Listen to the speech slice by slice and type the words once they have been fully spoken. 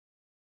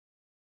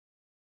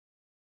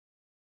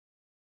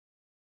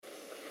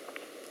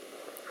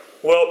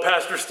Well,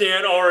 Pastor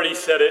Stan already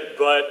said it,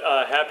 but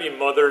happy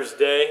Mother's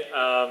Day.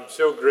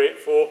 So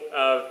grateful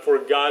for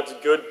God's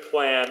good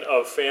plan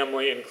of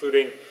family,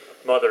 including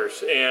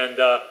mothers. And,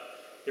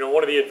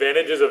 one of the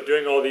advantages of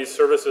doing all these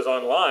services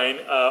online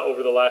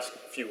over the last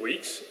few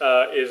weeks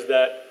is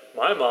that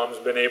my mom's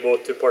been able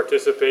to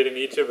participate in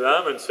each of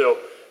them. And so,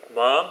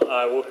 Mom,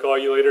 I will call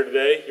you later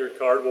today. Your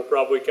card will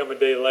probably come a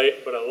day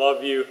late, but I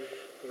love you.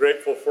 I'm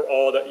grateful for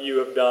all that you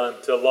have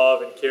done to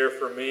love and care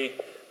for me.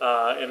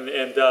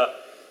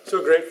 So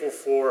grateful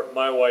for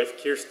my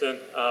wife, Kirsten,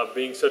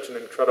 being such an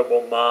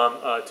incredible mom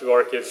to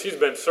our kids. She's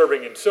been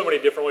serving in so many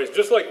different ways.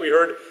 Just like we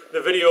heard the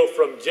video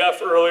from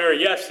Jeff earlier,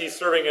 yes, he's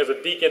serving as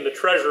a deacon, the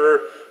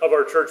treasurer of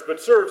our church, but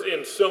serves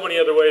in so many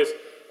other ways.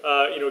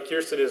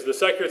 Kirsten is the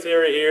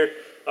secretary here.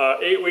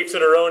 8 weeks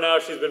in a row now,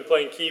 she's been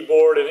playing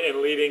keyboard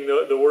and leading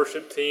the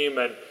worship team.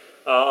 And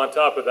on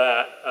top of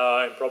that,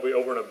 and probably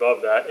over and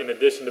above that, in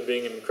addition to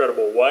being an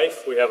incredible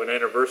wife, we have an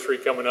anniversary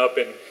coming up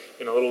in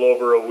a little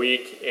over a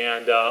week,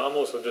 and I'm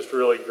also just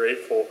really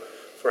grateful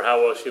for how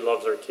well she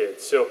loves our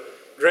kids. So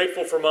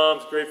grateful for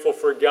moms, grateful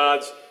for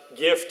God's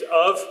gift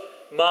of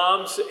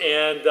moms,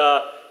 and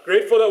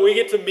grateful that we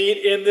get to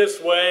meet in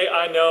this way.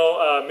 I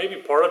know maybe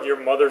part of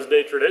your Mother's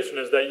Day tradition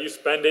is that you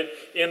spend it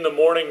in the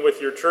morning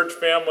with your church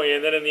family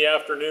and then in the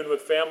afternoon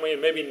with family,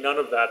 and maybe none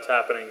of that's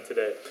happening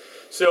today.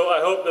 So I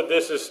hope that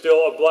this is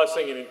still a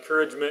blessing and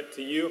encouragement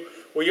to you.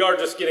 We are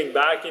just getting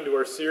back into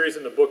our series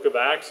in the book of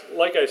Acts.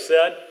 Like I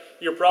said,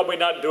 you're probably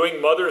not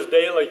doing Mother's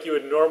Day like you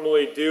would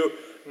normally do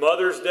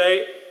Mother's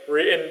Day.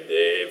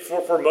 And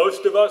for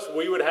most of us,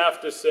 we would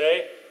have to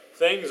say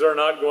things are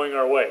not going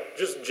our way.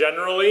 Just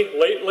generally,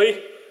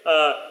 lately,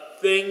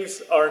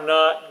 things are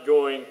not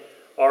going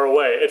our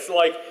way. It's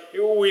like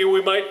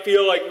we might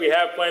feel like we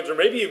have plans, or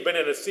maybe you've been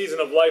in a season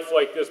of life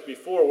like this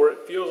before where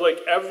it feels like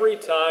every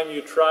time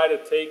you try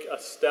to take a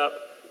step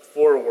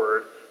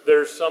forward,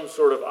 there's some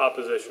sort of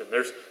opposition.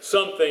 There's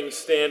something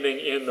standing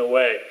in the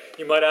way.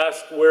 You might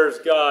ask, where's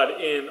God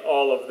in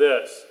all of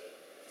this?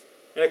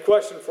 And a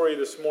question for you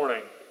this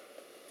morning.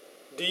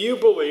 Do you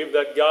believe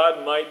that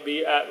God might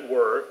be at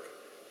work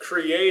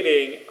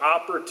creating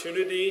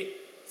opportunity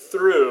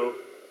through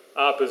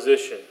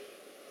opposition?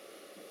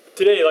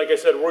 Today, like I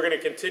said, we're going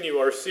to continue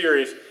our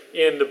series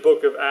in the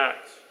book of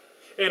Acts.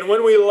 And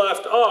when we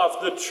left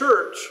off, the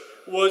church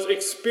was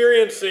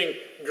experiencing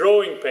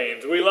growing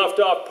pains. We left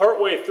off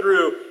partway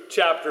through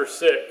chapter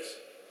 6.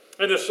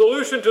 And the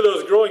solution to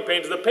those growing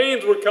pains, the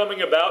pains were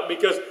coming about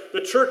because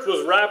the church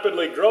was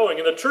rapidly growing,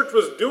 and the church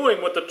was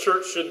doing what the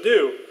church should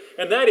do,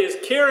 and that is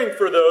caring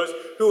for those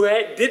who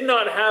did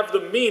not have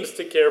the means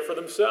to care for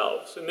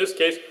themselves. In this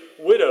case,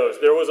 widows.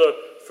 There was a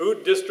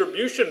food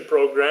distribution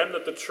program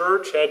that the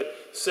church had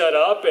set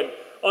up, and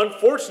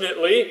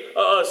unfortunately,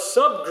 a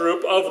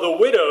subgroup of the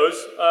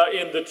widows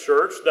in the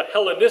church, the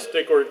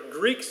Hellenistic or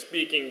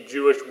Greek-speaking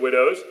Jewish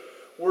widows,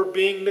 were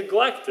being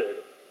neglected.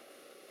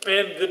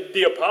 And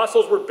the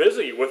apostles were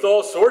busy with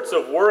all sorts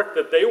of work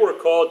that they were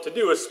called to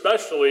do,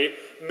 especially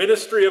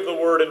ministry of the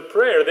word and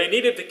prayer. They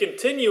needed to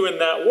continue in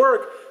that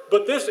work,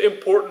 but this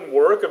important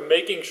work of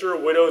making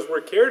sure widows were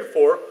cared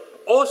for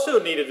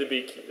also needed to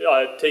be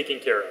taken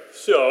care of.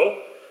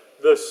 So,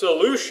 the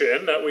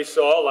solution that we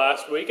saw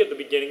last week at the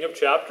beginning of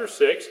chapter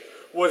 6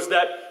 was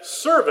that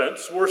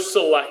servants were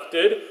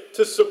selected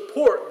to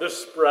support the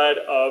spread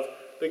of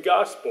the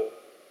gospel.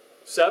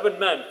 7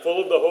 men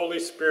full of the Holy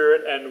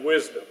Spirit and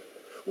wisdom.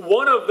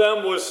 One of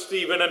them was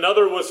Stephen,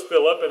 another was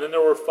Philip, and then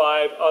there were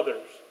 5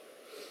 others.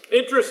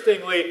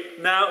 Interestingly,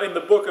 now in the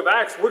book of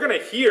Acts, we're going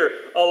to hear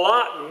a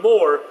lot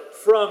more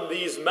from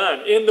these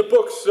men. In the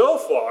book so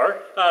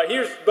far,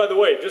 here's, by the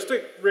way, just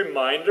a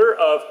reminder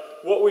of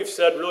what we've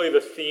said really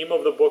the theme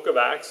of the book of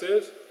Acts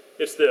is.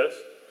 It's this,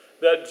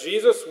 that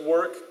Jesus'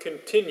 work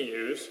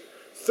continues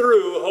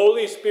through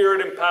Holy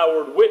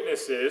Spirit-empowered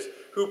witnesses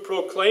who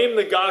proclaim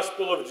the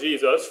gospel of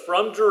Jesus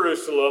from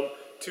Jerusalem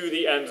to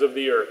the ends of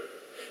the earth.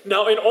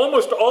 Now, in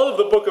almost all of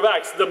the book of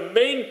Acts, the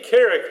main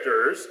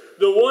characters,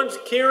 the ones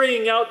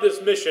carrying out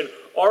this mission,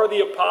 are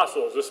the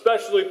apostles,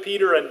 especially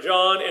Peter and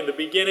John in the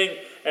beginning,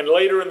 and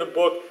later in the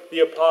book, the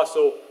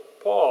apostle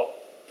Paul.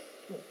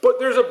 But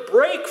there's a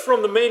break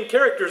from the main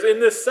characters in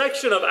this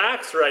section of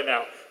Acts right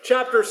now.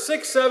 Chapters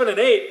 6, 7, and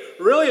 8,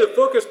 really the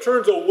focus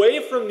turns away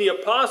from the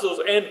apostles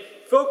and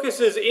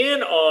focuses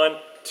in on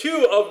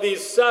 2 of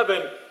these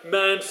 7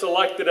 men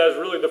selected as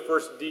really the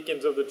first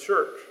deacons of the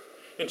church.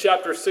 In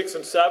chapters 6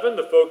 and 7,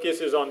 the focus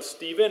is on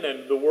Stephen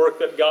and the work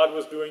that God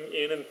was doing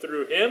in and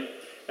through him.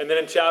 And then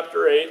in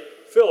chapter 8,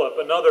 Philip,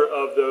 another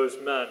of those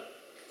men.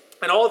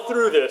 And all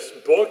through this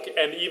book,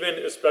 and even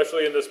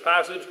especially in this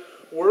passage,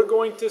 we're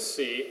going to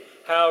see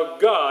how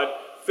God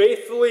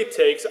faithfully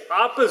takes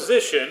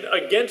opposition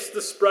against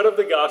the spread of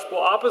the gospel,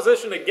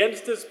 opposition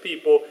against his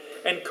people,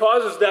 and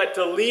causes that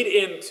to lead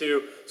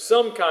into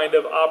some kind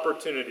of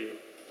opportunity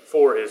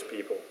for his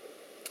people.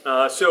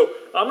 So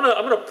I'm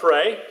gonna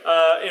pray,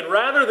 and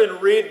rather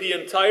than read the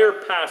entire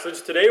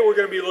passage, today we're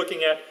going to be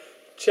looking at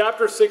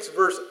chapter 6,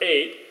 verse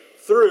 8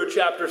 through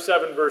chapter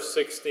 7, verse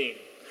 16.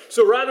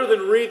 So rather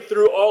than read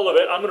through all of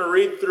it, I'm going to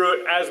read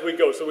through it as we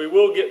go. So we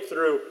will get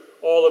through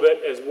all of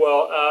it as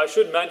well. I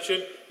should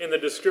mention in the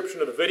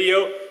description of the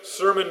video,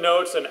 sermon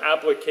notes and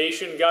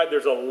application guide,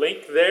 there's a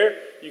link there.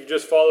 You can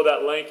just follow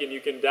that link and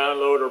you can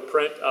download or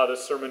print the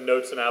sermon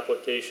notes and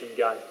application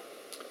guide.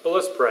 But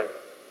let's pray.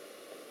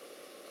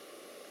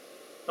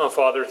 Oh,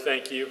 Father,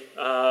 thank you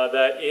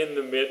that in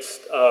the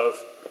midst of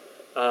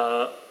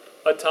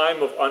a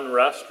time of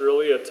unrest,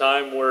 really, a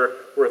time where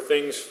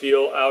things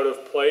feel out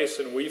of place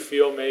and we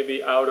feel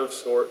maybe out of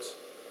sorts,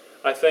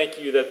 I thank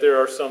you that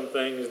there are some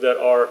things that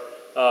are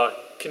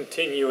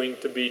continuing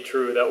to be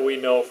true, that we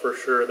know for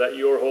sure, that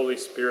your Holy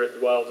Spirit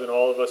dwells in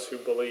all of us who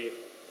believe,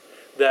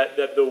 that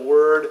the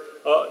word,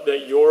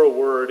 that your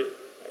word,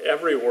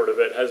 every word of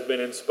it has been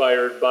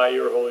inspired by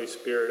your Holy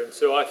Spirit. And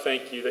so I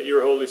thank you that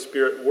your Holy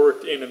Spirit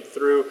worked in and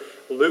through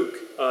Luke,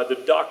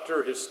 the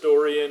doctor,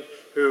 historian,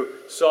 who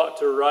sought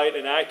to write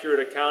an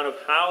accurate account of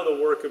how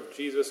the work of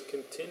Jesus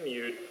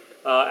continued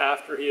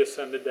after he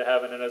ascended to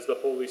heaven and as the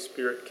Holy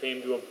Spirit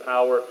came to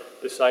empower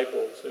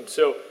disciples. And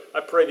so I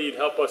pray that you'd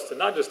help us to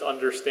not just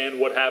understand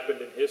what happened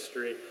in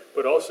history,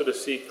 but also to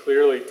see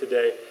clearly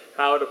today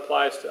how it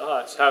applies to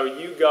us, how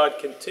you, God,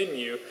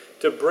 continue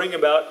to bring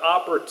about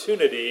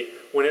opportunity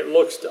when it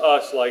looks to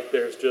us like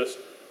there's just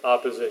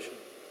opposition.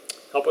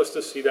 Help us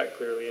to see that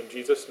clearly. In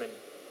Jesus' name,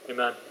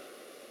 amen.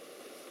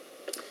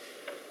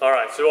 All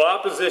right, so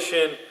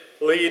opposition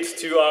leads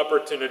to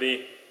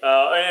opportunity.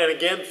 And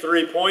again,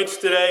 3 points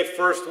today.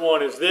 First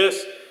one is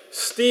this: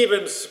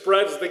 Stephen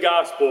spreads the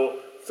gospel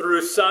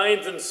through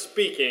signs and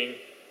speaking,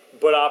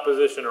 but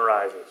opposition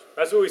arises.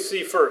 That's what we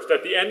see first.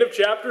 At the end of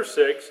chapter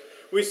 6,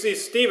 we see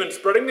Stephen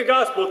spreading the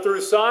gospel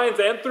through signs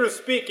and through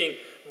speaking,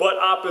 but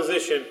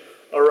opposition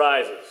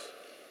arises.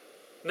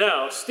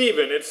 Now,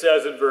 Stephen, it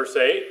says in verse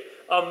 8,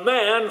 a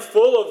man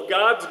full of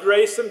God's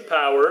grace and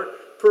power,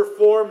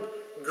 performed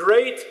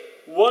great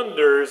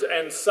wonders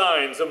and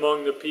signs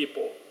among the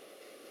people.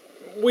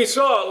 We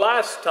saw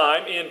last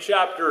time in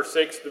chapter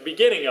 6, the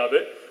beginning of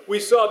it, we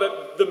saw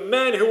that the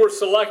men who were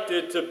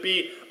selected to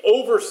be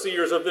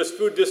overseers of this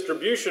food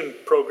distribution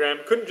program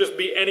couldn't just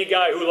be any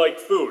guy who liked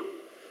food.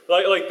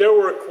 Like there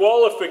were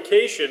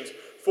qualifications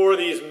for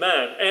these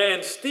men.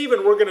 And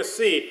Stephen, we're going to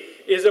see,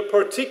 is a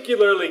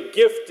particularly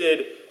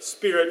gifted,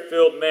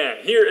 spirit-filled man.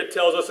 Here it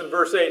tells us in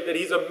verse 8 that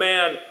he's a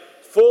man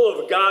full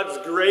of God's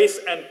grace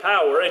and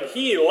power. And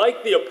he,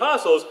 like the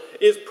apostles,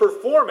 is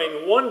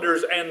performing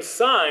wonders and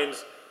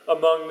signs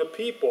among the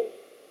people.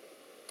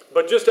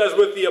 But just as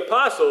with the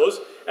apostles,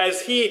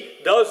 as he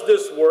does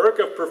this work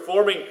of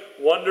performing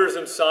wonders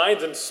and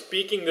signs and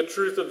speaking the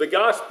truth of the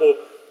gospel,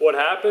 what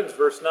happens?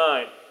 Verse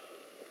 9.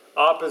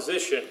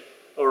 Opposition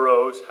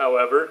arose,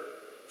 however,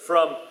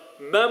 from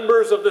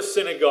members of the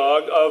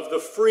synagogue of the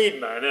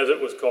freedmen, as it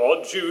was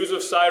called, Jews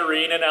of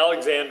Cyrene and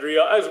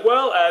Alexandria, as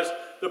well as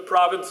the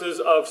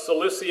provinces of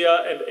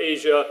Cilicia and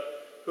Asia,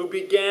 who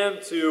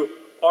began to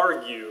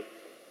argue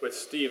with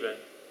Stephen.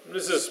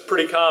 This is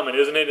pretty common,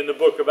 isn't it, in the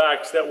book of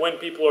Acts, that when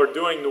people are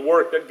doing the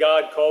work that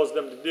God calls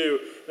them to do,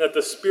 that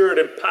the Spirit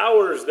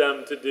empowers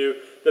them to do,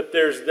 that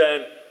there's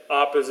then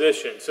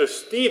opposition. So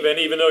Stephen,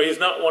 even though he's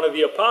not one of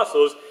the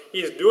apostles,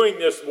 he's doing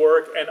this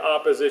work and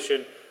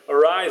opposition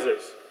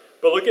arises.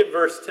 But look at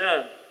verse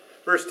 10.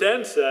 Verse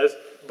 10 says,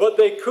 but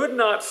they could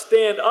not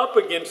stand up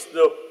against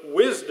the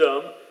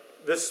wisdom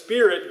the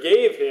Spirit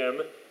gave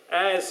him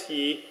as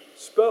he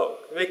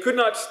spoke. They could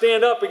not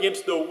stand up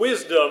against the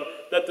wisdom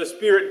that the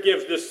Spirit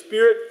gives this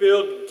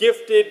Spirit-filled,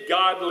 gifted,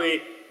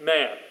 godly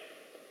man.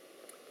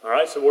 All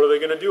right, so what are they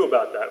going to do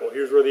about that? Well,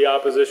 here's where the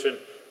opposition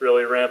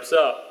really ramps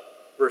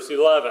up. Verse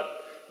 11.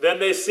 Then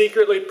they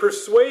secretly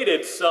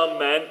persuaded some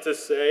men to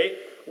say,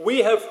 we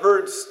have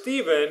heard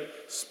Stephen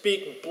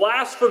speak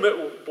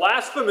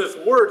blasphemous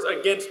words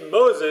against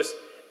Moses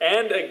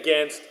and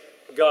against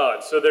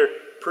God. So they're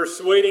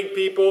persuading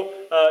people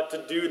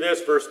to do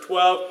this. Verse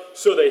 12,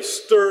 so they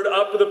stirred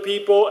up the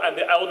people and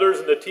the elders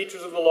and the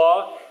teachers of the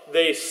law.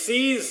 They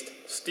seized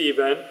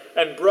Stephen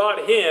and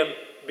brought him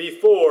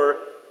before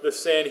the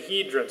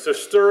Sanhedrin. So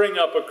stirring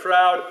up a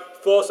crowd,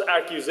 false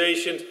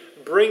accusations,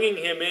 bringing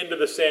him into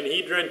the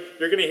Sanhedrin.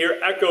 You're going to hear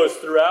echoes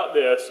throughout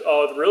this,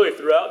 really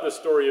throughout the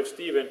story of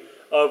Stephen,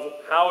 of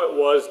how it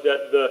was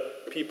that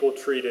the people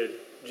treated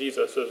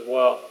Jesus as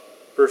well.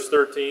 Verse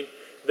 13,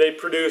 they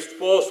produced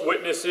false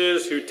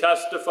witnesses who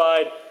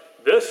testified,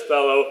 this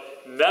fellow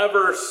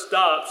never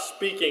stopped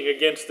speaking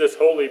against this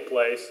holy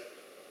place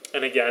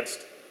and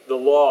against the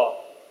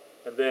law.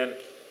 And then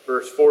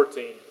verse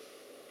 14,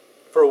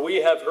 for we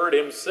have heard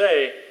him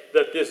say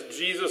that this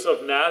Jesus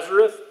of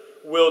Nazareth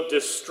will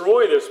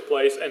destroy this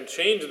place and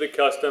change the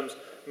customs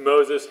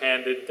Moses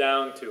handed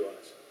down to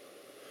us.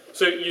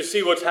 So you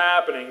see what's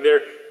happening.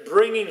 They're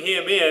bringing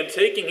him in,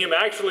 taking him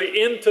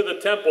actually into the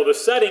temple. The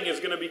setting is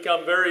going to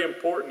become very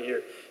important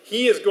here.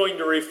 He is going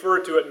to refer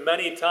to it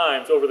many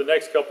times over the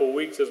next couple of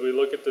weeks as we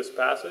look at this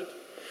passage.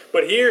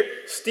 But here,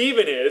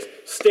 Stephen is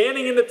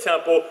standing in the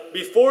temple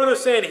before the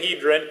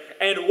Sanhedrin,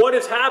 and what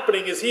is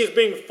happening is he's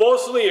being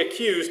falsely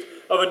accused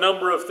of a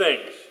number of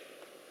things.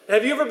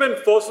 Have you ever been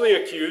falsely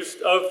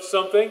accused of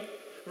something?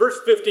 Verse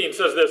 15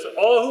 says this,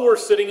 all who were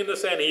sitting in the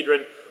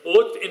Sanhedrin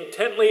looked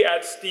intently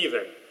at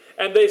Stephen,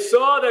 and they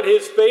saw that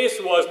his face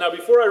was, now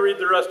before I read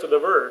the rest of the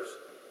verse,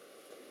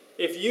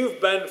 if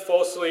you've been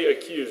falsely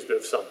accused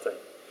of something,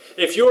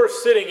 if you're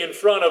sitting in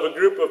front of a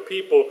group of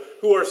people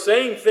who are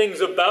saying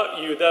things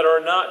about you that are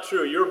not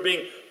true, you're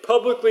being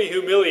publicly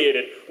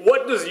humiliated,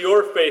 what does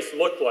your face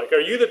look like? Are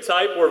you the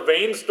type where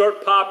veins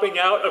start popping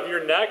out of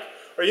your neck?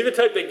 Are you the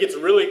type that gets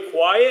really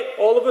quiet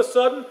all of a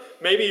sudden?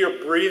 Maybe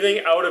you're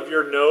breathing out of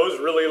your nose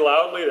really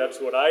loudly. That's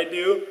what I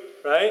do,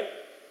 right?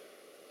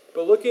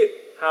 But look at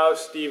how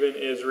Stephen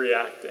is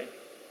reacting.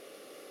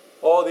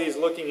 All these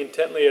looking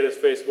intently at his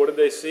face, what did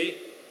they see?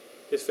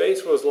 His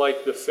face was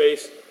like the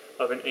face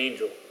of an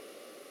angel.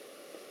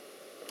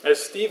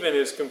 As Stephen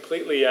is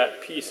completely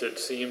at peace, it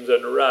seems,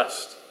 and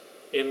rest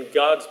in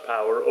God's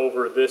power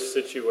over this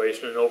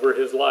situation and over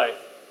his life,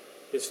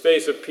 his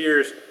face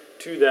appears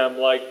to them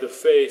like the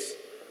face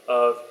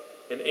of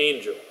an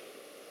angel,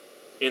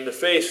 in the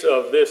face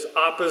of this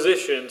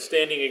opposition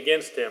standing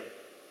against him.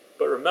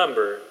 But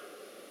remember,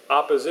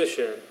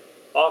 opposition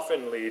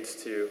often leads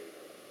to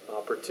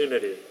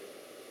opportunity.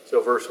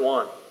 So verse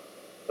 1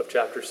 of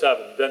chapter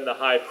 7, then the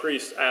high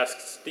priest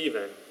asked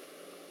Stephen,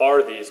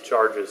 are these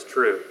charges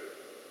true?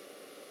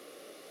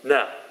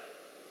 Now,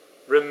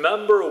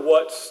 remember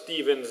what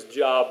Stephen's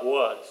job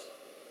was.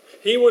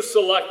 He was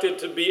selected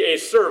to be a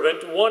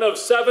servant, one of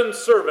 7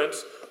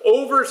 servants,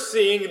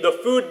 overseeing the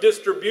food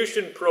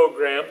distribution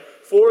program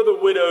for the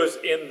widows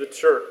in the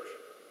church.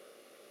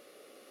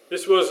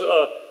 This was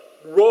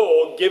a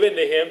role given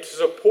to him to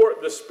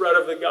support the spread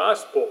of the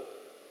gospel.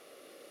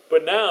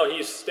 But now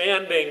he's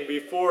standing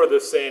before the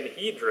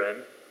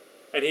Sanhedrin,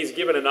 and he's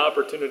given an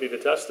opportunity to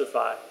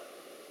testify.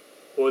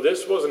 Well,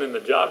 this wasn't in the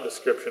job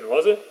description,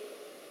 was it?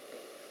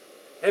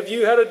 Have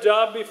you had a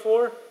job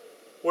before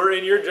where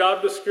in your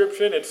job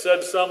description it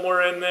said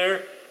somewhere in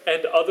there,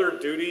 and other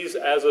duties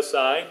as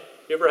assigned?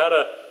 You ever had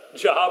a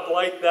job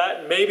like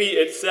that? Maybe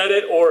it said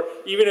it, or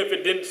even if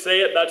it didn't say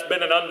it, that's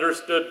been an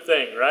understood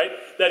thing, right?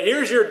 That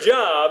here's your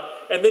job,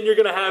 and then you're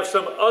going to have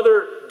some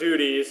other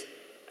duties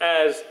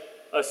as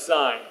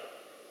assigned.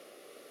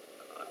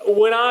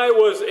 When I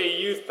was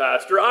a youth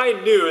pastor, I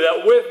knew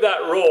that with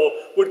that role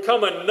would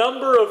come a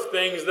number of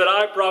things that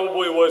I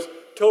probably was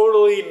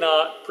totally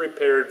not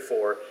prepared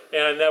for,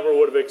 and I never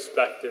would have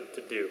expected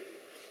to do.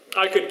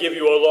 I could give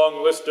you a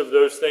long list of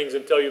those things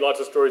and tell you lots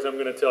of stories. I'm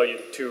going to tell you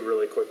 2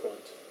 really quick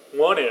ones.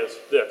 One is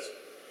this.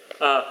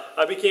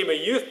 I became a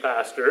youth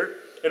pastor,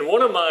 and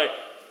one of my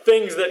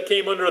things that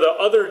came under the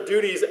other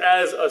duties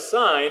as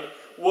assigned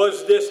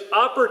was this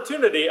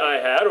opportunity I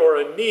had,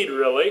 or a need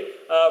really,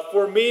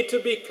 for me to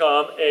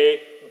become a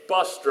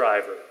bus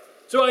driver.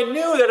 So I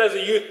knew that as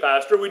a youth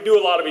pastor, we'd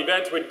do a lot of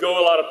events, we'd go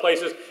a lot of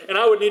places, and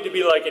I would need to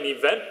be like an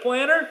event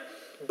planner.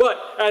 But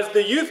as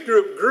the youth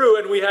group grew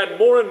and we had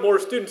more and more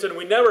students and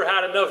we never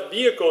had enough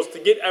vehicles to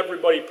get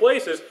everybody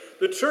places,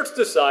 the church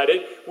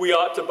decided we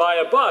ought to buy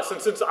a bus.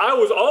 And since I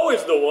was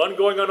always the one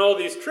going on all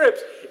these trips,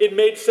 it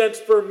made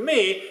sense for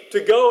me to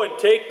go and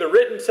take the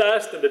written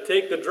test and to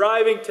take the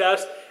driving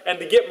test and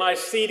to get my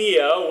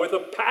CDL with a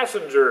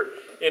passenger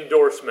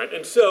endorsement.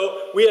 And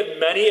so we had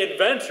many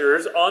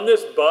adventures on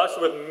this bus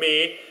with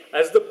me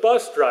as the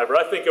bus driver.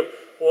 I think of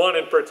one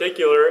in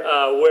particular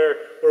where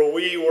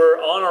we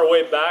were on our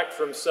way back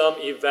from some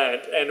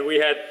event, and we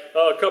had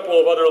a couple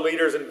of other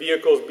leaders and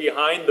vehicles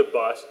behind the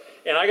bus.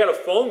 And I got a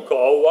phone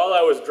call while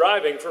I was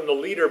driving from the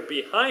leader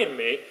behind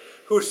me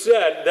who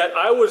said that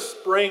I was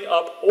spraying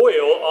up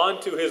oil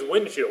onto his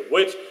windshield,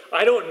 which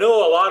I don't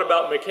know a lot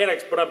about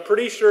mechanics, but I'm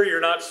pretty sure you're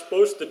not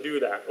supposed to do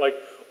that. Like,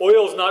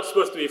 oil's not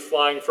supposed to be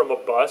flying from a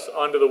bus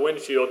onto the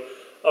windshield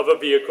of a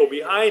vehicle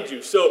behind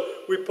you. So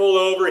we pull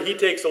over, he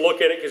takes a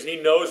look at it because he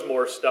knows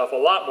more stuff, a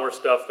lot more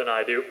stuff than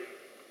I do,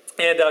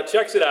 and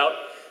checks it out,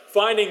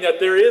 finding that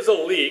there is a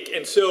leak.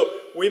 And so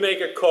we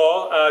make a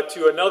call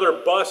to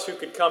another bus who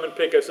could come and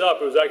pick us up.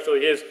 It was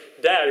actually his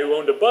dad who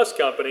owned a bus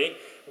company,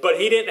 but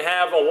he didn't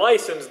have a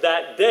license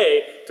that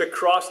day to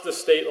cross the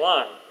state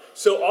line.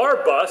 So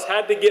our bus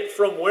had to get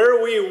from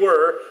where we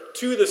were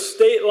to the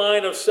state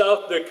line of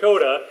South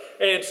Dakota.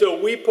 And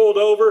so we pulled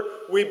over,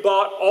 we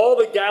bought all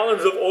the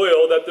gallons of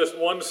oil that this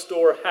one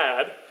store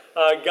had,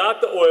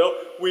 got the oil,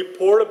 we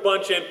poured a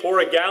bunch in, pour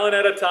a gallon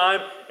at a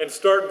time, and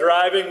start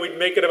driving. We'd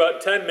make it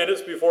about 10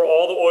 minutes before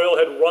all the oil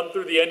had run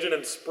through the engine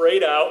and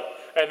sprayed out,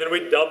 and then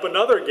we'd dump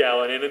another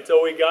gallon in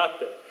until we got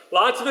there.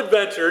 Lots of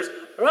adventures.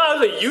 I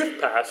was a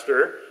youth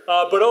pastor,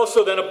 but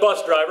also then a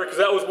bus driver, because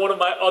that was one of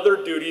my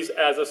other duties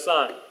as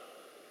assigned.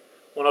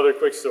 One other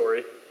quick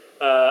story.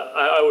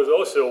 I was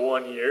also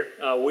one year,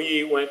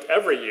 we went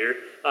every year,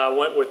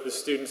 went with the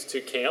students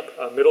to camp,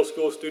 middle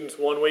school students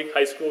one week,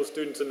 high school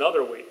students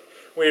another week.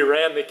 We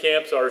ran the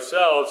camps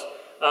ourselves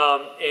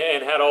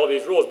and had all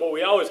these rules, but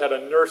we always had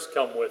a nurse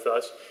come with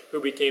us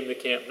who became the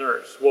camp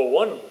nurse. Well,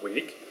 one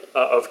week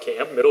of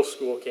camp, middle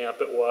school camp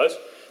it was,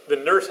 the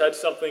nurse had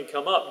something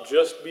come up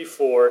just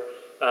before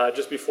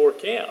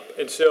camp.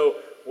 And so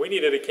we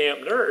needed a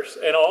camp nurse.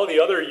 And all the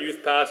other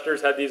youth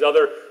pastors had these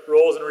other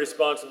roles and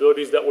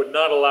responsibilities that would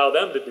not allow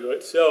them to do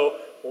it. So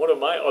one of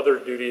my other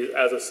duties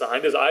as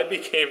assigned is I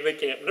became the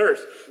camp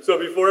nurse. So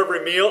before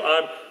every meal,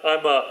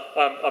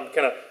 I'm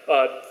kind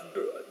of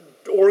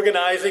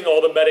organizing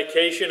all the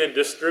medication and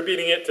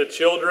distributing it to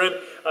children.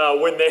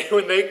 When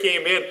they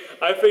came in,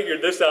 I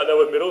figured this out, that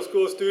with middle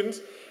school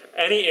students,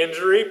 any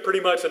injury,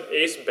 pretty much an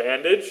ACE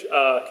bandage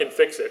can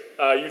fix it.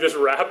 You just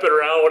wrap it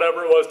around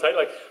whatever it was tight.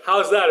 Like,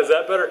 how's that? Is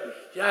that better?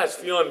 Yeah, it's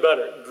feeling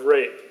better.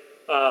 Great.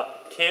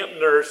 Camp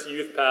nurse,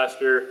 youth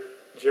pastor,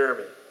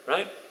 Jeremy,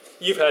 right?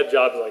 You've had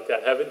jobs like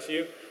that, haven't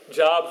you?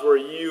 Jobs where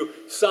you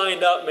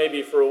signed up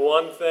maybe for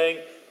one thing,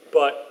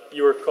 but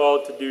you were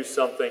called to do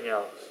something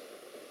else.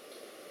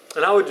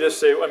 And I would just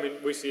say, I mean,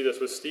 we see this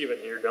with Stephen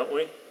here, don't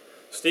we?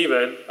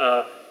 Stephen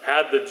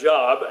had the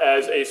job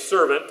as a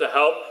servant to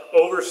help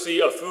oversee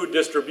a food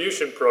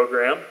distribution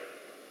program.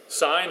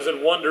 Signs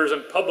and wonders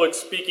and public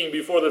speaking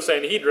before the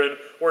Sanhedrin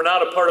were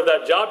not a part of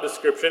that job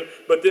description,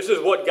 but this is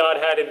what God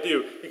had him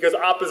do, because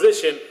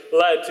opposition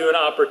led to an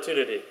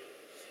opportunity.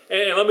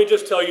 And let me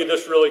just tell you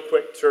this really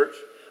quick, church.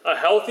 A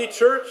healthy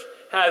church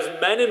has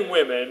men and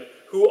women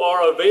who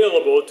are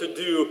available to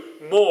do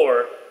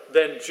more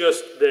than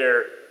just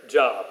their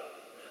job.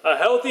 A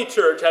healthy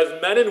church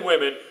has men and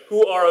women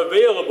who are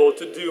available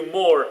to do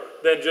more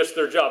than just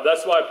their job.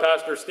 That's why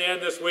Pastor Stan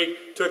this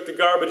week took the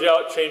garbage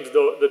out, changed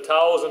the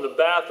towels in the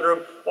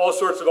bathroom, all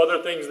sorts of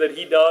other things that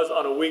he does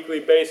on a weekly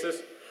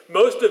basis.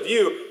 Most of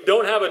you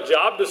don't have a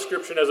job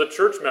description as a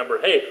church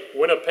member. Hey,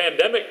 when a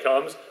pandemic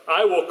comes,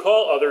 I will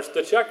call others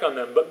to check on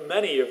them. But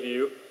many of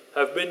you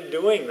have been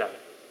doing that.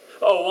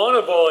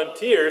 Awana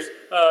volunteers,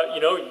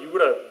 you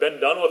would have been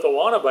done with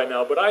Awana by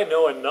now, but I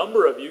know a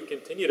number of you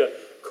continue to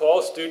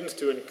call students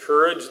to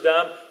encourage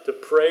them, to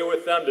pray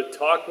with them, to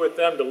talk with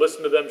them, to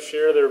listen to them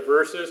share their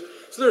verses.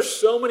 So there's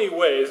so many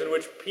ways in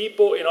which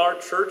people in our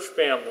church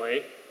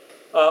family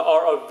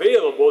are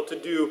available to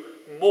do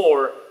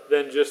more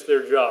than just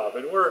their job,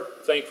 and we're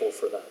thankful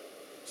for that.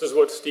 This is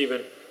what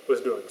Stephen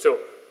was doing. So,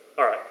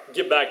 all right,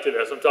 get back to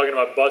this. I'm talking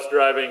about bus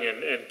driving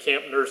and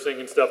camp nursing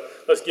and stuff.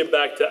 Let's get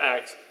back to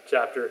Acts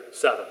chapter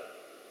 7.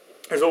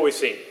 Here's what we've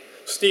seen.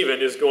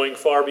 Stephen is going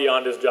far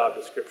beyond his job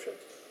description.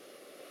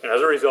 And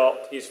as a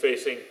result, he's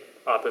facing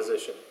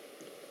opposition.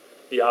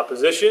 The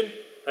opposition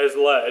has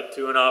led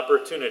to an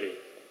opportunity.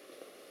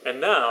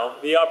 And now,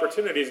 the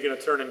opportunity is going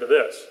to turn into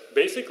this.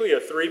 Basically a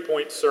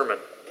 3-point sermon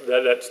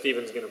that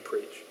Stephen's going to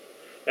preach.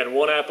 And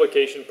one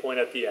application point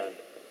at the end,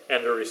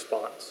 and a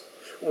response.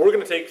 We're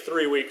going to take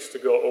 3 weeks to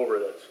go over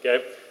this,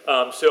 okay?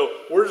 So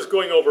we're just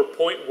going over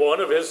point 1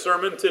 of his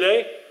sermon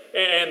today,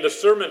 and the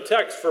sermon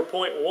text for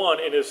point 1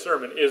 in his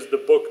sermon is the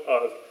book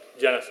of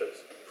Genesis.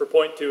 For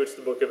point 2, it's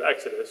the book of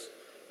Exodus,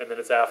 and then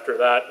it's after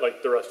that,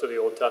 like the rest of the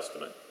Old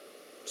Testament.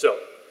 So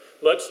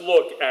let's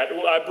look at,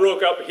 I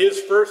broke up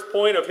his first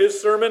point of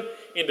his sermon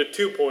into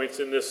 2 points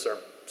in this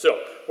sermon. So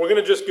we're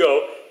going to just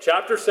go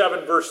chapter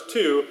 7, verse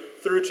 2,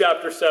 through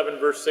chapter 7,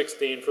 verse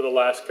 16 for the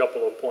last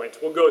couple of points.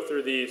 We'll go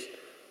through these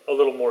a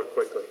little more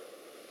quickly.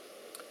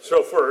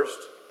 So first,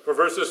 for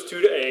verses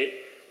 2 to 8,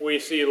 we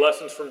see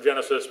lessons from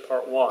Genesis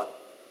part 1.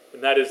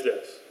 And that is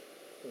this.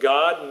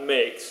 God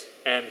makes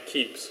and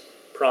keeps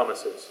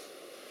promises.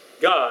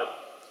 God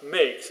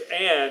makes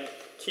and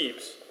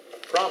keeps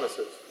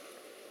promises.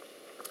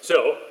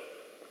 So,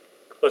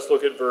 let's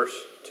look at verse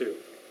 2.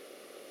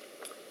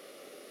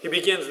 He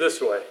begins this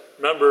way.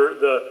 Remember,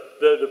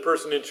 the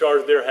person in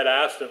charge there had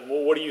asked him,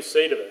 well, what do you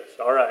say to this?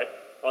 All right,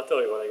 I'll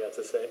tell you what I got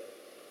to say.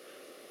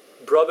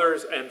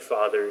 Brothers and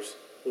fathers,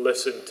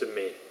 listen to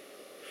me.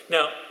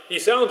 Now, he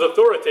sounds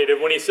authoritative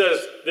when he says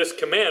this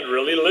command,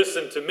 really,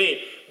 listen to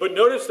me. But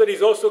notice that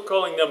he's also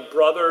calling them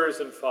brothers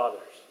and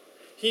fathers.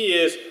 He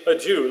is a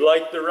Jew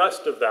like the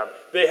rest of them.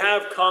 They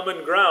have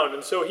common ground,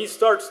 and so he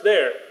starts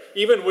there,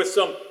 even with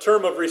some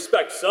term of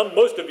respect.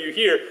 Most of you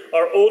here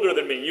are older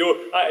than me.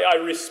 I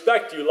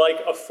respect you like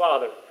a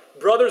father.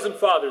 Brothers and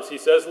fathers, he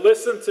says,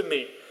 listen to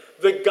me.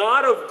 The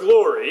God of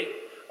glory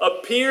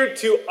appeared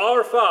to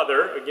our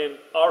father, again,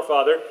 our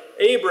father,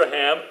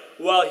 Abraham,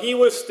 while he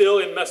was still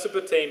in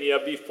Mesopotamia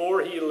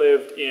before he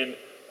lived in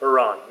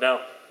Haran.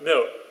 Now,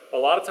 note, a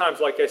lot of times,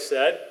 like I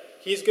said,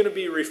 he's going to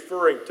be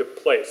referring to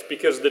place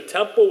because the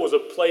temple was a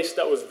place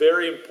that was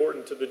very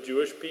important to the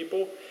Jewish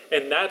people,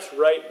 and that's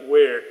right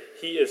where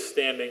he is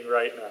standing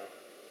right now.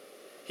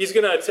 He's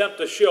going to attempt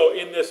to show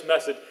in this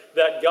message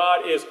that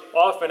God is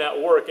often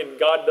at work, and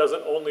God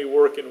doesn't only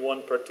work in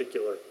one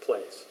particular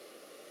place.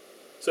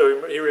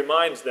 So he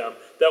reminds them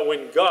that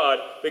when God,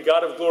 the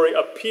God of glory,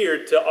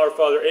 appeared to our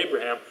father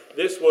Abraham,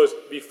 this was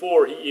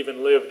before he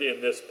even lived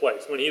in this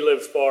place, when he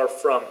lived far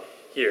from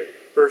here.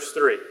 Verse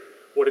 3,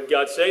 what did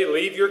God say?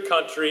 Leave your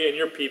country and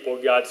your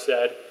people, God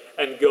said,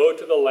 and go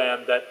to the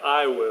land that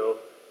I will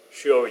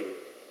show you.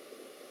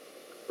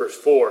 Verse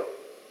 4,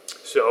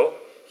 so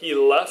he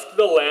left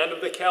the land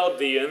of the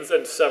Chaldeans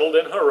and settled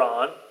in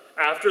Haran.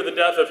 After the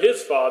death of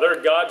his father,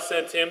 God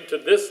sent him to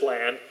this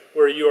land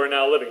where you are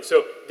now living.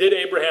 So did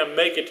Abraham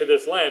make it to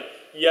this land?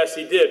 Yes,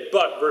 he did.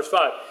 But, verse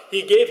 5,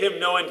 he gave him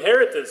no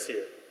inheritance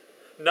here.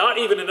 not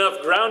even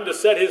enough ground to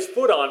set his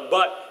foot on,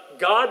 but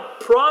God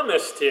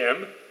promised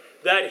him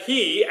that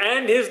he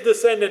and his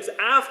descendants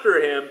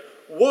after him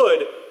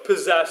would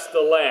possess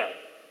the land.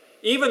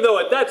 Even though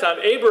at that time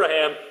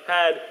Abraham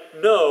had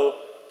no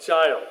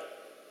child.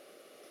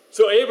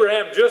 So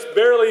Abraham just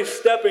barely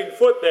stepping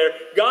foot there.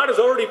 God has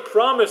already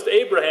promised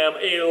Abraham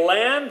a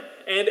land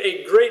and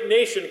a great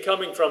nation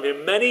coming from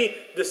him, many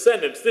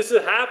descendants. This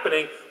is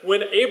happening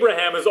when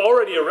Abraham is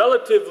already a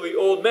relatively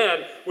old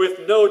man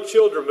with no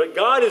children. But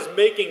God is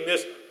making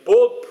this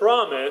bold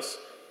promise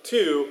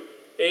to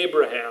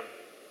Abraham.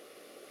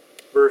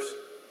 Verse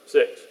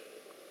 6.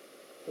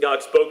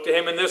 God spoke to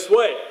him in this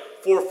way.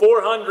 For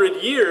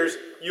 400 years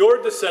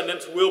your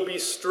descendants will be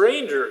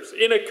strangers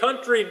in a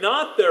country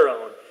not their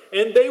own,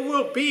 and they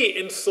will be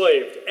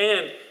enslaved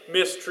and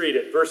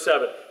mistreated. Verse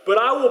 7. But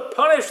I will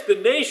punish the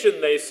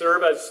nation they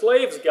serve as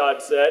slaves,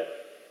 God said,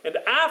 and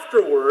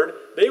afterward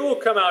they will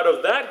come out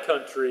of that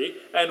country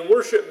and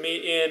worship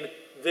me in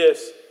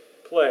this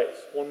place.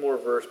 One more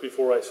verse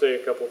before I say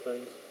a couple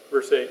things.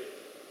 Verse 8.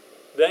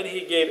 Then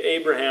he gave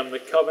Abraham the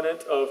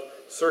covenant of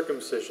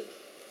circumcision.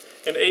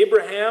 And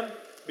Abraham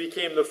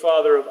became the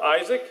father of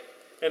Isaac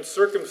and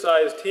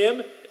circumcised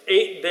him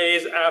 8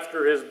 days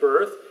after his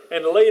birth.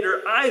 And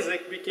later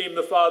Isaac became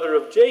the father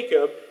of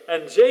Jacob,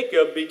 and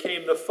Jacob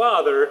became the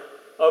father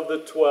of the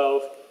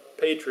 12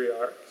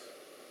 patriarchs.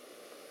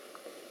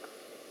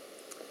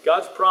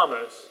 God's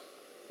promise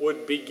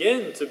would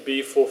begin to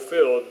be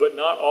fulfilled, but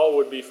not all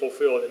would be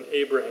fulfilled in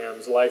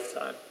Abraham's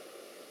lifetime.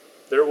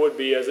 There would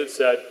be, as it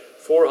said,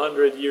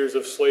 400 years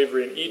of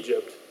slavery in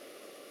Egypt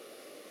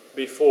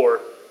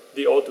before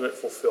the ultimate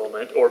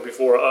fulfillment, or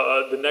before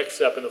the next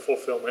step in the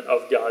fulfillment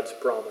of God's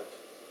promise.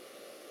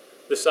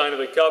 The sign of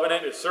the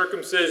covenant is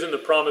circumcision. The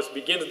promise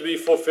begins to be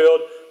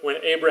fulfilled when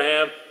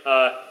Abraham's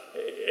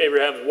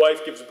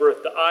wife gives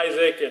birth to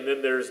Isaac, and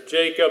then there's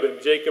Jacob, and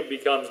Jacob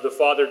becomes the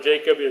father.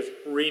 Jacob is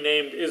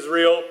renamed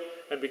Israel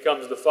and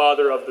becomes the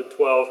father of the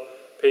 12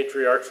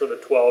 patriarchs, or the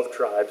 12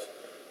 tribes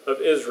of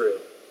Israel.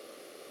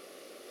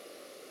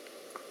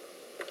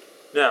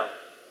 Now,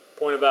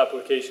 point of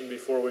application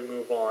before we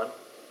move on.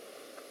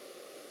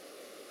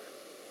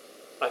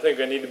 I think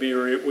we need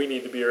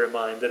to be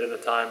reminded in a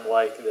time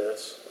like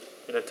this,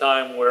 in a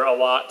time where a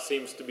lot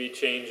seems to be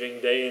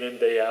changing day in and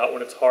day out,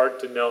 when it's hard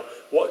to know,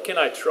 what can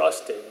I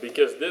trust in?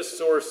 Because this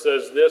source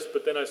says this,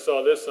 but then I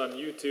saw this on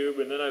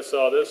YouTube, and then I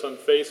saw this on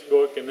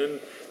Facebook, and then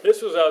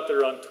this was out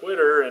there on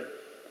Twitter, and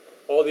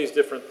all these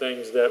different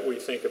things that we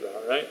think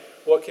about, right?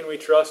 What can we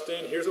trust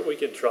in? Here's what we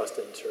can trust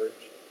in, church.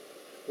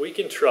 We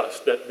can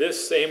trust that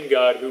this same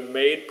God who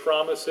made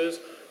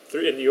promises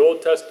in the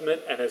Old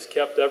Testament and has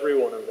kept every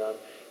one of them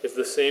is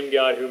the same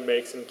God who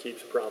makes and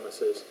keeps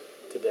promises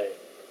today.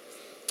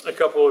 A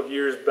couple of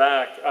years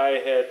back,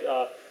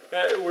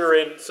 we were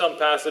in some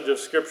passage of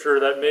Scripture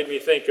that made me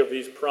think of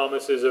these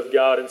promises of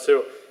God, and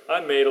so I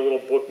made a little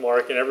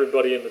bookmark, and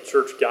everybody in the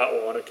church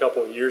got one a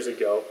couple of years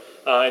ago.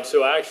 And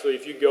so actually,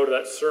 if you go to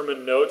that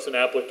sermon notes and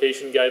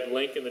application guide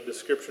link in the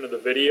description of the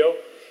video,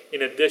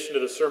 in addition to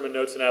the sermon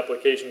notes and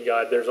application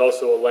guide, there's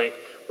also a link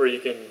where you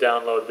can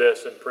download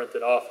this and print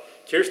it off.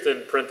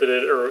 Kirsten printed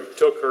it, or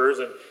took hers,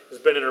 and has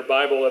been in her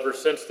Bible ever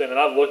since then, and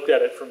I've looked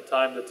at it from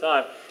time to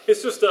time.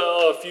 It's just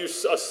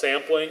a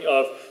sampling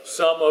of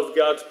some of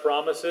God's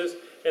promises,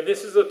 and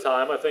this is a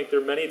time, I think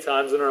there are many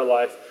times in our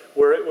life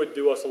where it would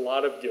do us a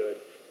lot of good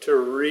to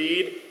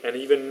read and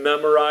even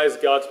memorize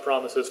God's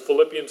promises.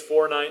 Philippians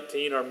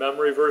 4:19, our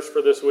memory verse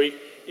for this week,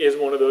 is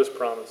one of those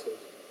promises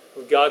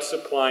of God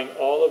supplying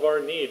all of our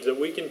needs, that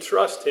we can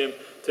trust Him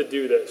to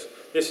do this.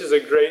 This is a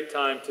great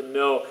time to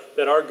know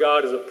that our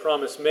God is a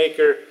promise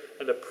maker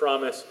and a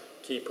promise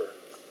keeper.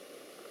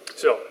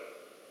 So,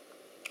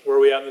 where are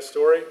we at in the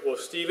story? Well,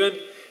 Stephen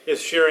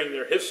is sharing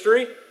their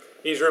history.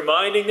 He's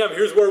reminding them,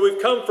 here's where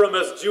we've come from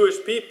as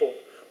Jewish people.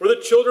 We're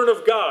the children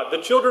of God,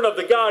 the children of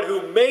the God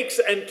who makes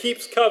and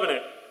keeps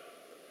covenant.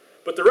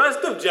 But the rest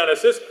of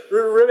Genesis,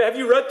 have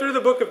you read through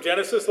the book of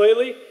Genesis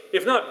lately?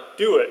 If not,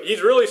 do it.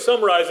 He's really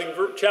summarizing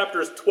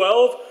chapters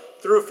 12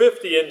 through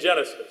 50 in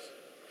Genesis.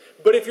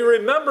 But if you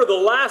remember the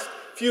last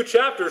few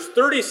chapters,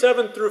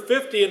 37 through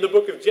 50 in the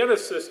book of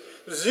Genesis,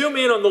 zoom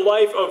in on the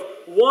life of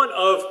one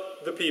of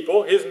the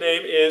people. His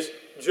name is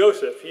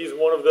Joseph. He's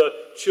one of the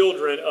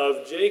children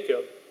of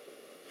Jacob.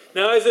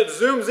 Now, as it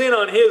zooms in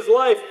on his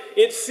life,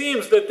 it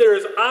seems that there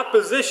is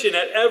opposition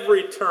at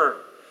every turn.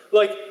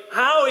 Like,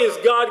 how is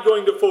God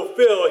going to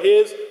fulfill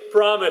His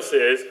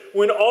promises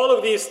when all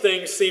of these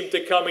things seem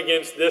to come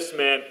against this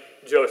man,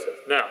 Joseph?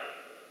 Now,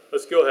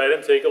 let's go ahead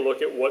and take a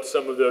look at what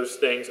some of those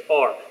things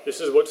are.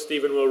 This is what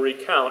Stephen will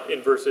recount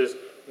in verses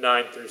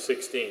 9 through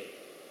 16.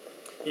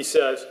 He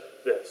says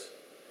this: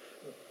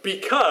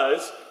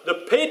 because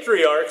the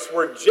patriarchs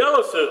were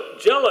jealous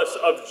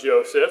of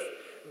Joseph,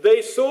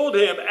 they sold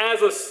him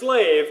as a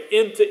slave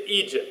into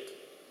Egypt.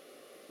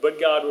 But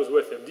God was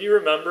with him. Do you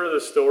remember the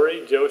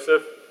story,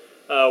 Joseph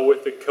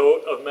with the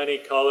coat of many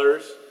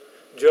colors?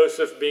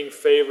 Joseph being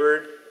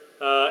favored,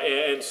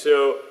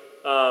 so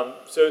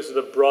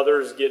the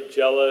brothers get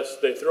jealous.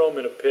 They throw him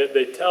in a pit.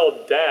 They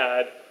tell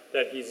Dad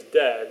that he's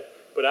dead,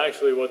 but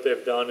actually what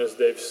they've done is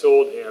they've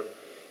sold him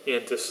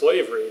into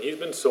slavery. He's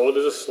been sold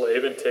as a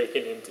slave and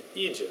taken into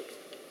Egypt.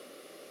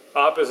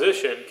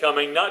 Opposition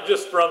coming not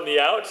just from the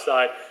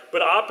outside,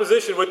 but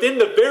opposition within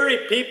the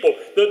very people,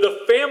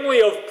 the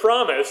family of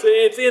promise.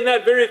 It's in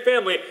that very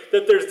family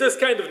that there's this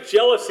kind of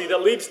jealousy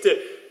that leads to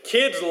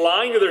kids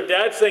lying to their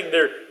dad saying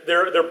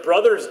their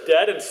brother's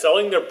dead and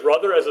selling their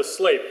brother as a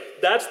slave.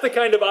 That's the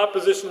kind of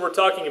opposition we're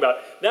talking about.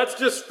 That's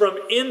just from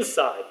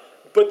inside.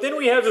 But then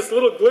we have this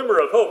little glimmer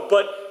of hope.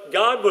 But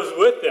God was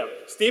with them.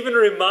 Stephen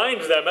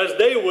reminds them, as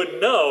they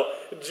would know,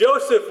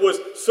 Joseph was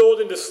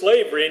sold into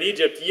slavery in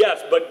Egypt,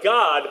 yes, but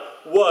God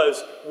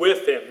was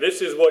with him.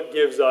 This is what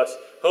gives us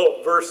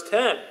hope. Verse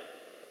 10,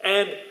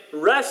 and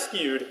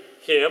rescued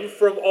him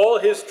from all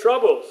his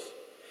troubles.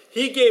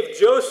 He gave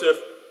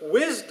Joseph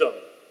wisdom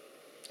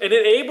and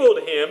enabled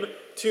him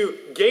to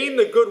gain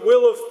the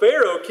goodwill of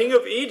Pharaoh, king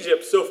of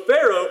Egypt. So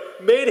Pharaoh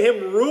made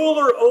him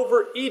ruler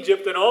over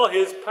Egypt and all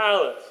his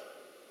palace.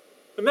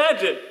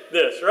 Imagine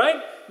this,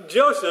 right?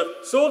 Joseph,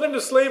 sold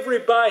into slavery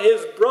by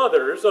his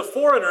brothers, a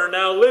foreigner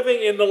now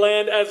living in the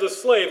land as a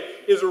slave,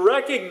 is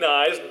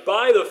recognized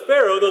by the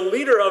Pharaoh, the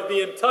leader of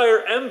the entire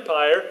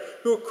empire,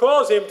 who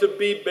calls him to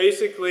be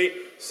basically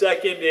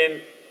second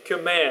in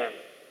command.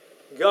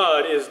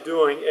 God is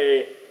doing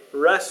a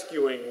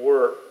rescuing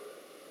work.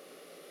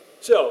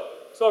 So,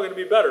 it's all going to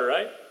be better,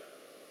 right?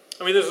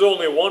 I mean, this is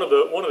only one of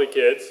the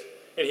kids,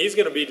 and he's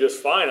going to be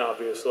just fine,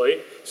 obviously.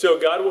 So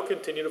God will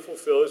continue to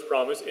fulfill his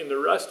promise in the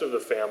rest of the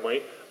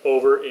family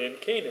over in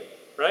Canaan,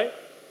 right?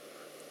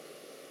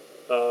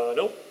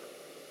 Nope.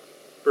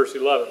 Verse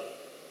 11.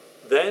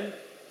 Then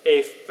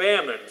a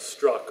famine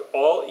struck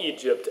all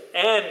Egypt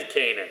and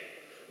Canaan,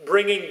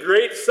 bringing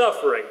great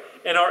suffering,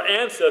 and our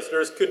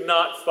ancestors could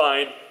not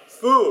find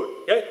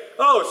food. Okay?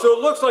 Oh, so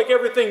it looks like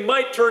everything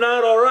might turn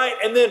out all right,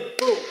 and then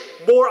boom,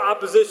 more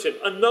opposition,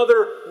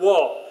 another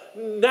wall.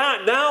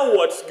 Now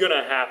what's going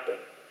to happen?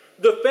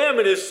 The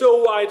famine is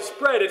so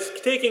widespread, it's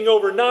taking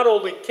over not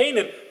only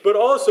Canaan, but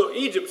also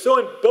Egypt. So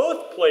in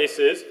both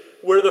places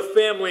where the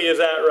family is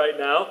at right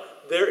now,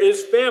 there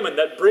is famine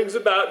that brings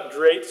about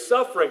great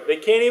suffering. They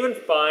can't even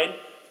find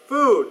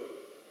food.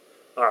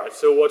 All right,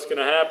 so what's going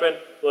to happen?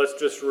 Let's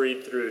just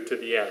read through to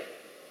the end.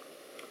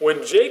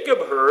 When Jacob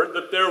heard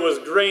that there was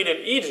grain in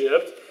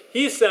Egypt,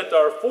 he sent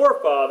our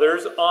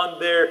forefathers on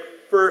their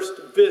first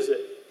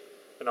visit.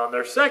 And on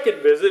their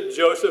second visit,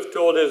 Joseph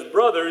told his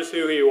brothers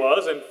who he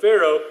was, and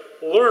Pharaoh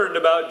learned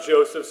about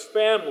Joseph's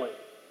family.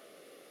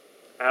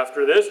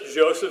 After this,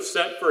 Joseph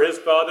sent for his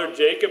father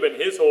Jacob and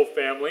his whole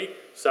family,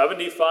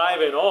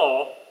 75 in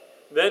all.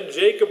 Then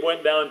Jacob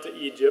went down to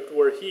Egypt,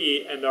 where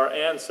he and our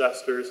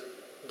ancestors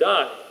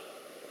died.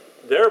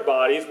 Their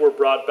bodies were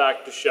brought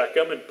back to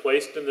Shechem and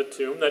placed in the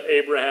tomb that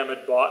Abraham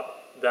had bought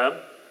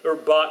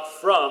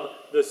from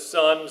the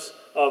sons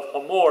of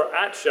Hamor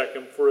at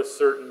Shechem for a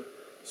certain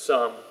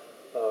sum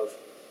of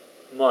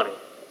money.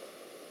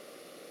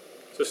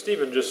 So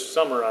Stephen just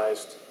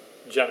summarized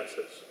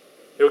Genesis.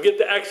 He'll get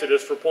to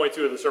Exodus for point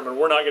 2 of the sermon.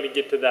 We're not going to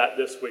get to that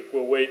this week.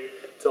 We'll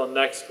wait till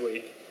next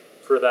week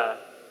for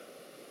that.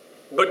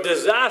 But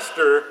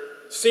disaster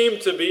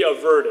seemed to be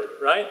averted,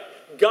 right?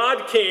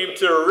 God came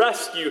to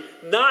rescue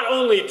not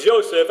only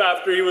Joseph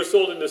after he was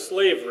sold into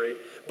slavery,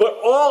 but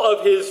all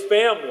of his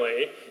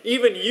family,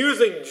 even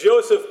using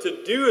Joseph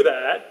to do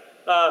that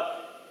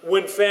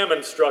when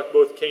famine struck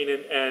both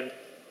Canaan and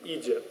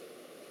Egypt.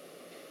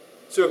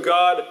 So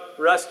God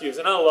rescues.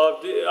 And I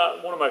loved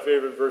one of my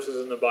favorite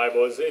verses in the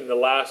Bible is in the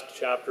last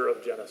chapter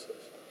of Genesis,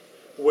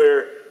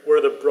 where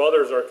the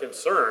brothers are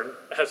concerned,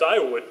 as I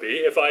would be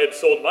if I had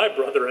sold my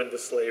brother into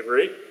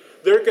slavery.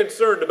 They're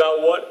concerned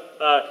about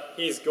what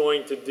he's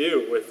going to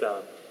do with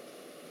them.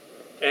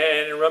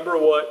 And remember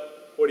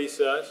what he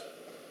says?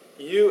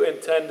 You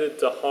intended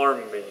to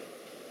harm me,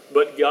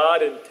 but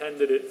God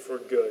intended it for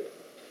good,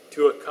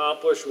 to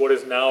accomplish what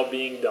is now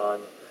being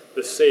done,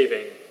 the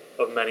saving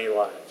of many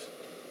lives.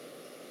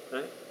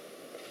 Right?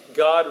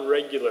 God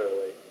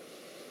regularly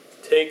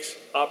takes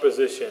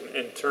opposition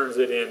and turns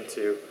it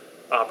into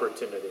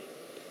opportunity.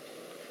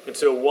 And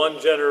so one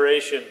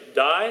generation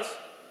dies,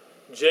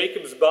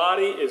 Jacob's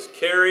body is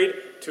carried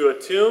to a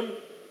tomb,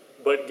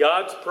 but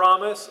God's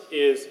promise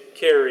is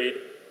carried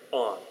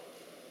on.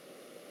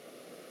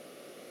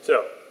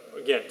 So,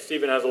 again,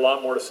 Stephen has a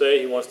lot more to say.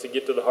 He wants to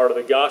get to the heart of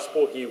the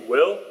gospel. He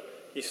will.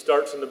 He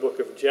starts in the book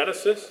of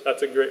Genesis.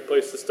 That's a great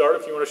place to start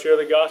if you want to share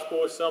the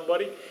gospel with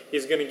somebody.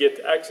 He's going to get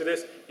to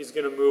Exodus. He's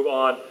going to move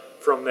on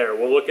from there.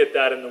 We'll look at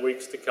that in the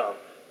weeks to come.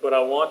 But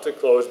I want to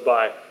close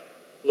by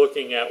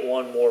looking at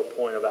one more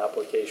point of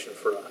application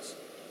for us.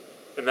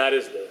 And that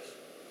is this.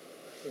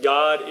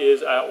 God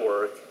is at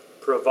work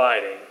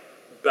providing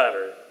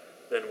better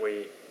than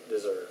we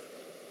deserve.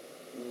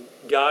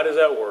 God is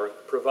at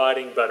work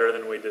providing better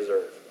than we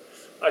deserve.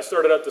 I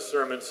started out the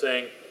sermon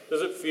saying,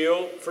 does it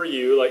feel for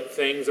you like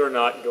things are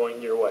not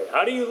going your way?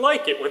 How do you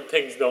like it when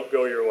things don't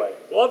go your way?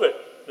 Love it.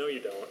 No, you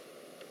don't.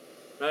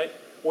 Right?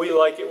 We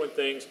like it when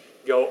things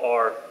go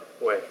our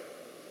way.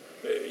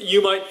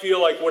 You might feel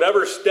like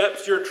whatever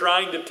steps you're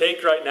trying to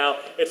take right now,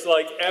 it's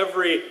like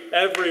every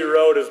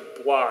road is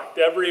blocked.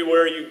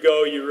 Everywhere you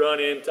go, you run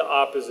into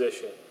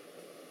opposition.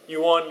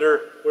 You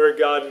wonder where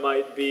God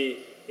might be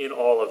in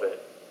all of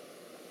it.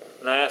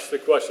 And I ask the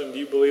question, do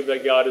you believe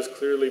that God is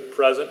clearly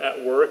present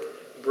at work,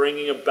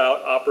 bringing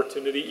about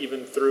opportunity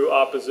even through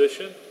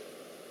opposition?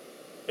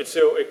 And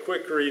so a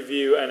quick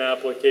review and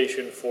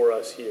application for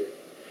us here.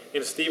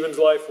 In Stephen's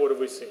life, what have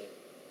we seen?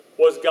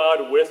 Was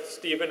God with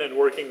Stephen and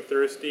working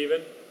through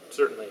Stephen?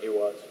 Certainly he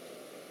was.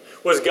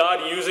 Was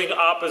God using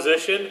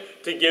opposition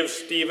to give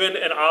Stephen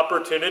an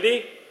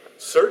opportunity?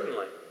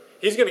 Certainly.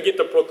 He's going to get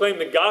to proclaim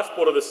the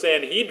gospel to the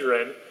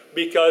Sanhedrin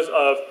because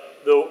of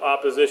the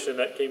opposition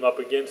that came up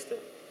against him.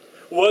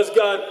 Was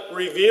God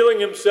revealing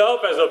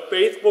himself as a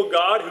faithful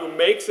God who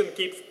makes and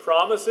keeps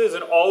promises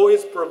and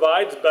always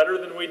provides better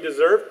than we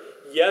deserve?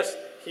 Yes,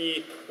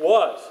 he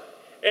was.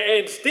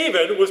 And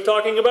Stephen was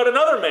talking about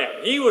another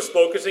man. He was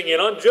focusing in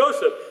on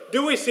Joseph.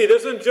 Do we see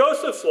this in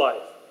Joseph's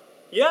life?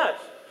 Yes.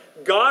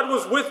 God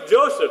was with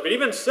Joseph. It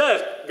even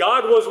says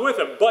God was with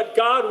him, but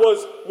God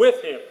was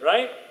with him,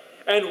 right?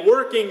 And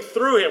working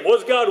through him.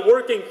 Was God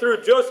working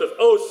through Joseph?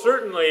 Oh,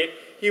 certainly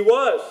he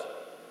was.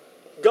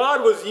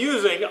 God was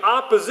using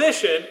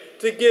opposition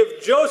to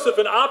give Joseph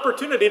an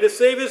opportunity to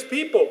save his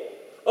people.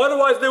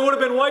 Otherwise, they would have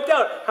been wiped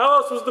out. How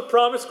else was the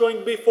promise going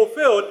to be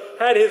fulfilled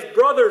had his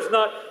brothers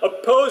not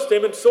opposed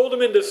him and sold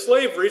him into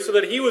slavery so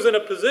that he was in a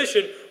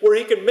position where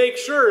he could make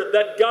sure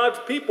that God's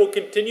people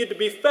continued to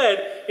be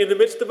fed in the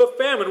midst of a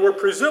famine where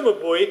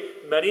presumably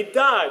many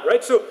died,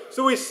 right? So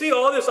we see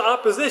all this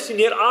opposition,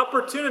 yet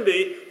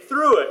opportunity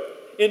through it.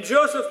 In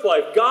Joseph's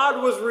life,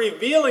 God was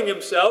revealing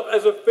himself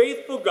as a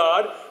faithful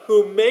God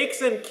who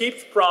makes and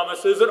keeps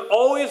promises and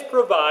always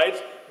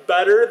provides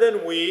better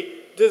than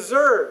we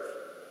deserve.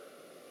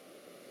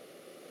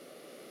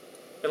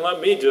 And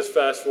let me just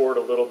fast forward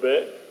a little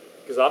bit,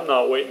 because I'm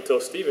not waiting until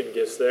Stephen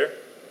gets there.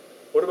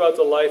 What about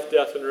the life,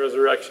 death, and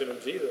resurrection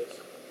of Jesus?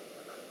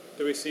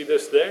 Do we see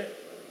this there?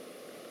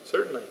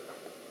 Certainly.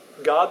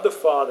 God the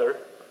Father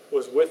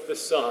was with the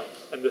Son,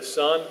 and the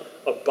Son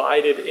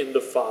abided in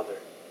the Father.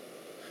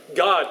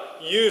 God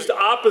used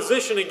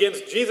opposition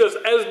against Jesus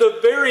as the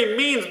very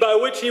means by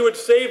which he would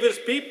save his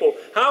people.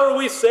 How are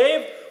we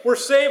saved? We're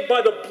saved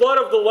by the blood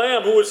of the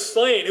Lamb who was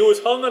slain, who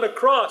was hung on a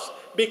cross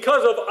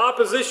because of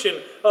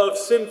opposition of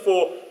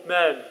sinful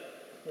men.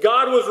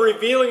 God was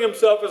revealing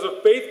himself as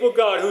a faithful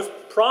God whose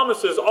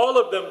promises, all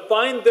of them,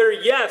 find their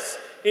yes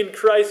in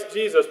Christ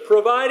Jesus,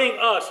 providing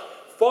us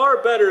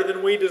far better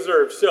than we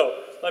deserve.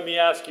 So, let me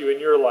ask you, in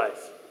your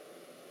life,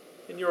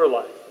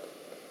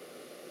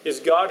 is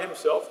God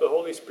himself, the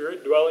Holy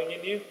Spirit, dwelling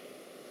in you?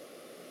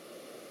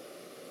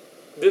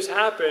 This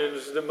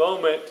happens the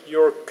moment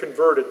you're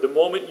converted, the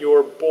moment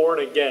you're born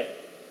again.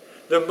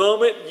 The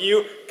moment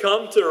you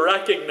come to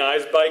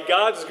recognize by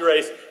God's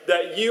grace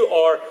that you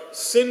are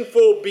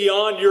sinful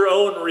beyond your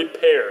own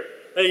repair.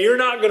 That you're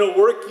not going to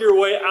work your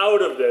way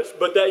out of this,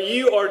 but that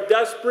you are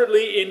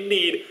desperately in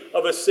need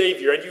of a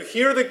Savior. And you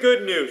hear the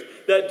good news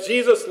that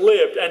Jesus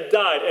lived and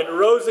died and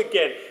rose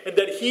again, and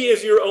that he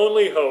is your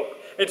only hope.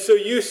 And so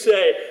you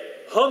say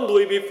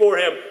humbly before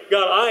him,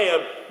 God, I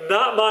am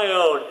not my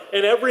own,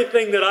 and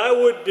everything that I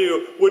would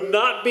do would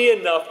not be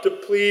enough to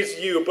please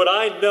you. But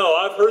I know,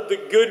 I've heard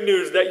the good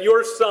news that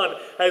your Son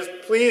has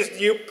pleased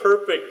you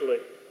perfectly.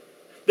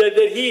 That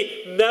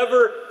he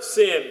never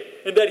sinned,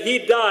 and that he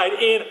died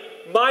in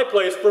my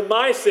place for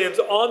my sins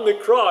on the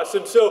cross.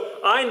 And so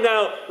I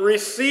now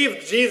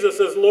receive Jesus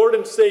as Lord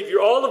and Savior.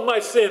 All of my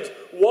sins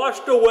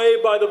washed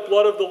away by the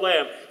blood of the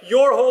Lamb.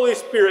 Your Holy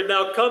Spirit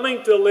now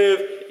coming to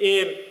live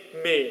in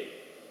me.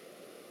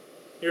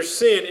 Your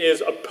sin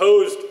is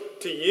opposed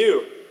to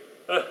you.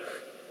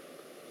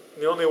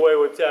 The only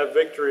way to have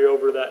victory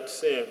over that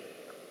sin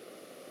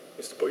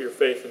is to put your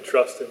faith and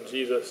trust in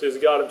Jesus. Is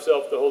God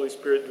himself, the Holy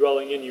Spirit,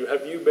 dwelling in you?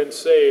 Have you been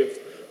saved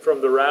from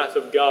the wrath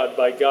of God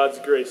by God's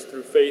grace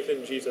through faith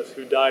in Jesus,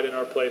 who died in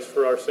our place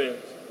for our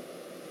sins?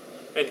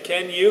 And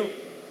can you,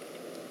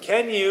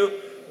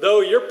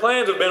 though your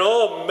plans have been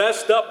all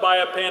messed up by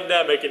a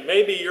pandemic, and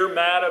maybe you're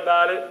mad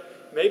about it,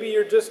 maybe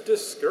you're just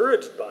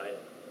discouraged by it.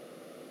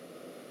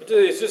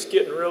 It's just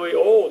getting really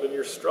old and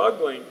you're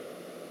struggling.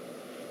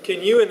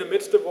 Can you, in the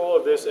midst of all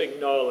of this,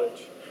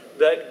 acknowledge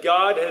that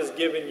God has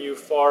given you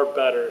far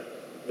better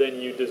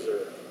than you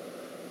deserve?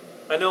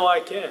 I know I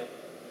can.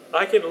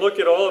 I can look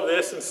at all of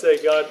this and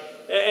say, God,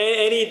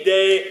 any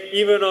day,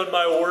 even on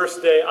my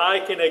worst day, I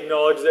can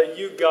acknowledge that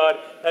you, God,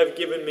 have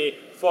given me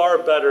far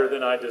better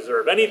than I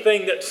deserve.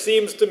 Anything that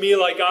seems to me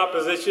like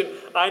opposition,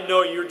 I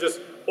know you're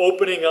just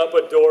opening up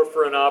a door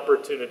for an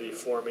opportunity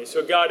for me.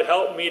 So God,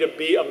 help me to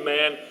be a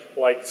man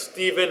like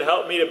Stephen.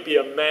 Help me to be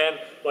a man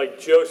like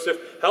Joseph.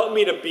 Help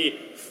me to be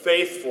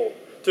faithful,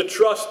 to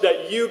trust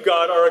that you,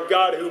 God, are a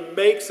God who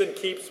makes and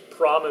keeps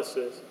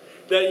promises.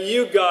 That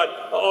you, God,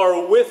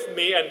 are with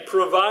me and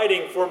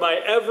providing for my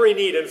every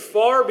need, and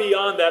far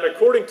beyond that,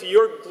 according to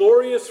your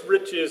glorious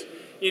riches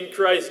in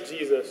Christ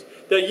Jesus,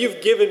 that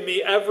you've given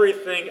me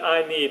everything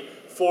I need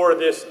for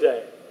this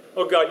day.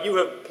 Oh God, you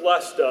have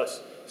blessed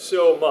us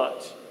so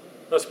much.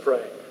 Let's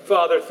pray.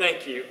 Father,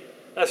 thank you.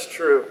 That's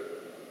true.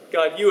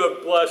 God, you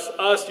have blessed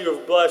us. You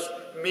have blessed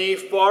me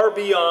far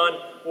beyond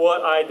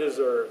what I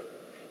deserve.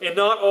 And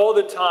not all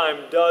the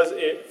time does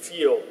it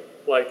feel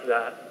like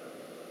that.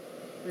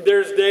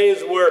 There's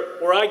days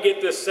where I get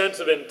this sense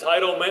of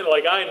entitlement,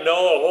 like I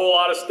know a whole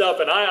lot of stuff,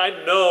 and I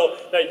know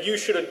that you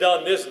should have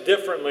done this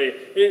differently.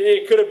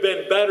 It could have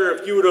been better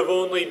if you would have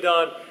only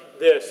done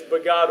this.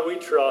 But God, we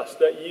trust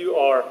that you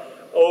are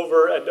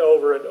over and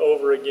over and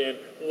over again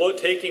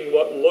taking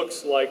what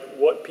looks like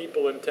what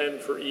people intend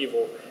for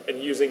evil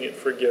and using it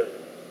for good.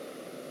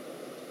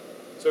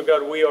 So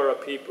God, we are a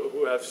people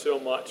who have so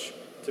much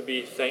to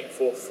be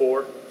thankful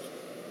for.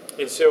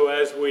 And so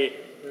as we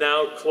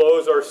now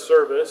close our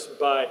service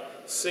by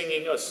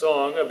singing a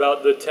song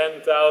about the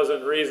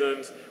 10,000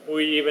 reasons,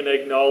 we even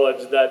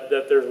acknowledge that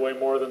there's way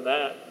more than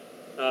that.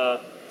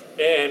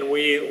 And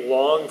we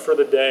long for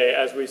the day,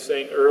 as we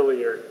sang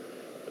earlier,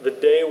 the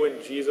day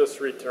when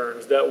Jesus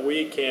returns, that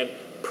we can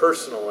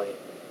personally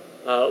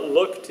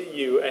look to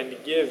you and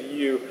give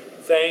you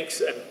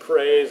thanks and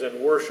praise and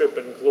worship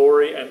and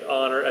glory and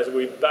honor as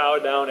we bow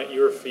down at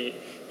your feet.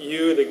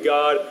 You, the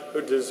God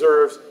who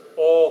deserves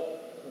all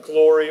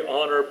glory,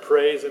 honor,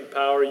 praise, and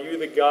power. You,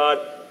 the God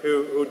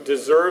who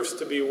deserves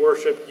to be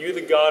worshipped. You,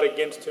 the God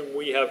against whom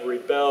we have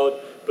rebelled,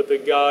 but the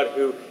God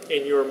who,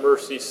 in your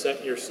mercy,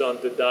 sent your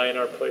Son to die in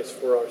our place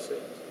for our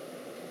sins.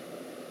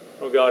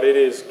 Oh God, it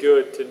is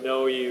good to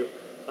know you.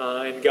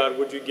 And God,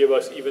 would you give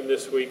us even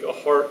this week a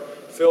heart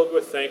filled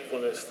with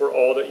thankfulness for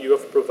all that you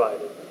have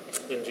provided.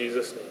 In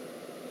Jesus'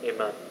 name,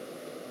 amen.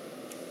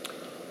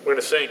 We're going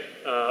to sing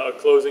a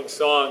closing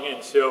song,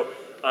 and so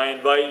I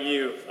invite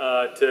you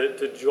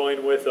to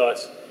join with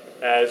us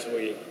as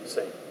we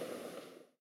sing.